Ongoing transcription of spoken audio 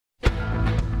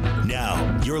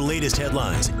Your latest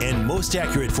headlines and most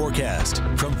accurate forecast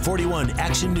from 41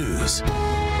 Action News.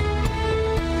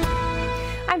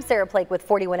 I'm Sarah Plake with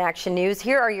 41 Action News.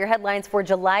 Here are your headlines for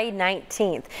July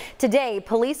 19th. Today,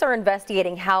 police are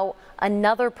investigating how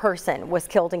another person was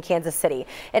killed in Kansas City.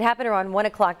 It happened around 1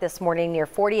 o'clock this morning near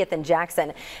 40th and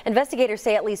Jackson. Investigators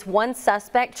say at least one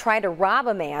suspect tried to rob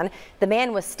a man. The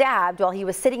man was stabbed while he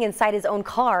was sitting inside his own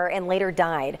car and later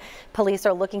died. Police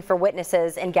are looking for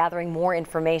witnesses and gathering more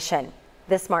information.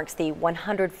 This marks the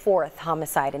 104th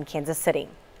homicide in Kansas City.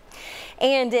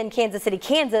 And in Kansas City,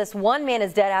 Kansas, one man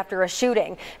is dead after a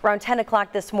shooting. Around 10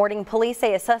 o'clock this morning, police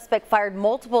say a suspect fired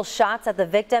multiple shots at the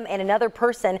victim and another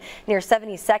person near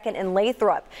 72nd and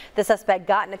Lathrop. The suspect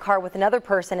got in a car with another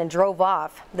person and drove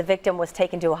off. The victim was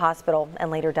taken to a hospital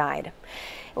and later died.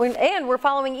 And we're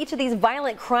following each of these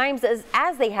violent crimes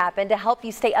as they happen to help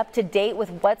you stay up to date with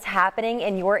what's happening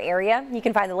in your area. You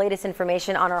can find the latest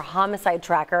information on our homicide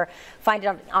tracker. Find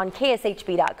it on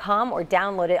KSHB.com or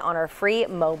download it on our free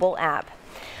mobile app.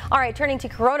 All right, turning to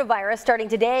coronavirus, starting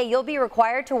today, you'll be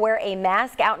required to wear a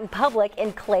mask out in public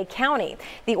in Clay County.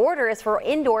 The order is for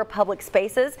indoor public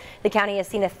spaces. The county has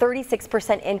seen a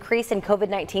 36% increase in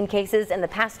COVID-19 cases in the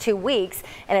past 2 weeks,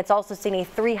 and it's also seen a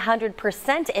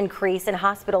 300% increase in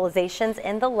hospitalizations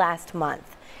in the last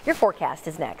month. Your forecast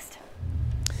is next.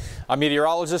 I'm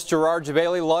meteorologist Gerard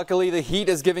Jabali. Luckily, the heat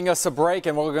is giving us a break,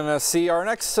 and we're going to see our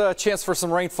next chance for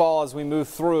some rainfall as we move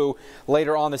through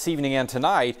later on this evening and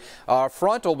tonight. Our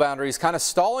frontal boundary is kind of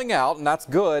stalling out, and that's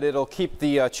good. It'll keep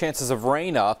the chances of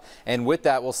rain up, and with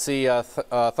that, we'll see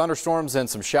thunderstorms and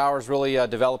some showers really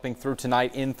developing through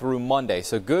tonight in through Monday.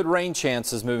 So good rain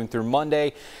chances moving through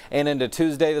Monday and into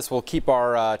Tuesday. This will keep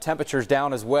our temperatures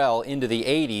down as well into the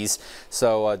 80s.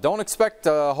 So don't expect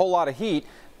a whole lot of heat,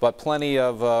 but plenty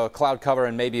of cloud cover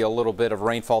and maybe a little bit of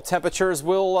rainfall. Temperatures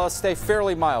will stay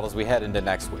fairly mild as we head into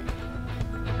next week.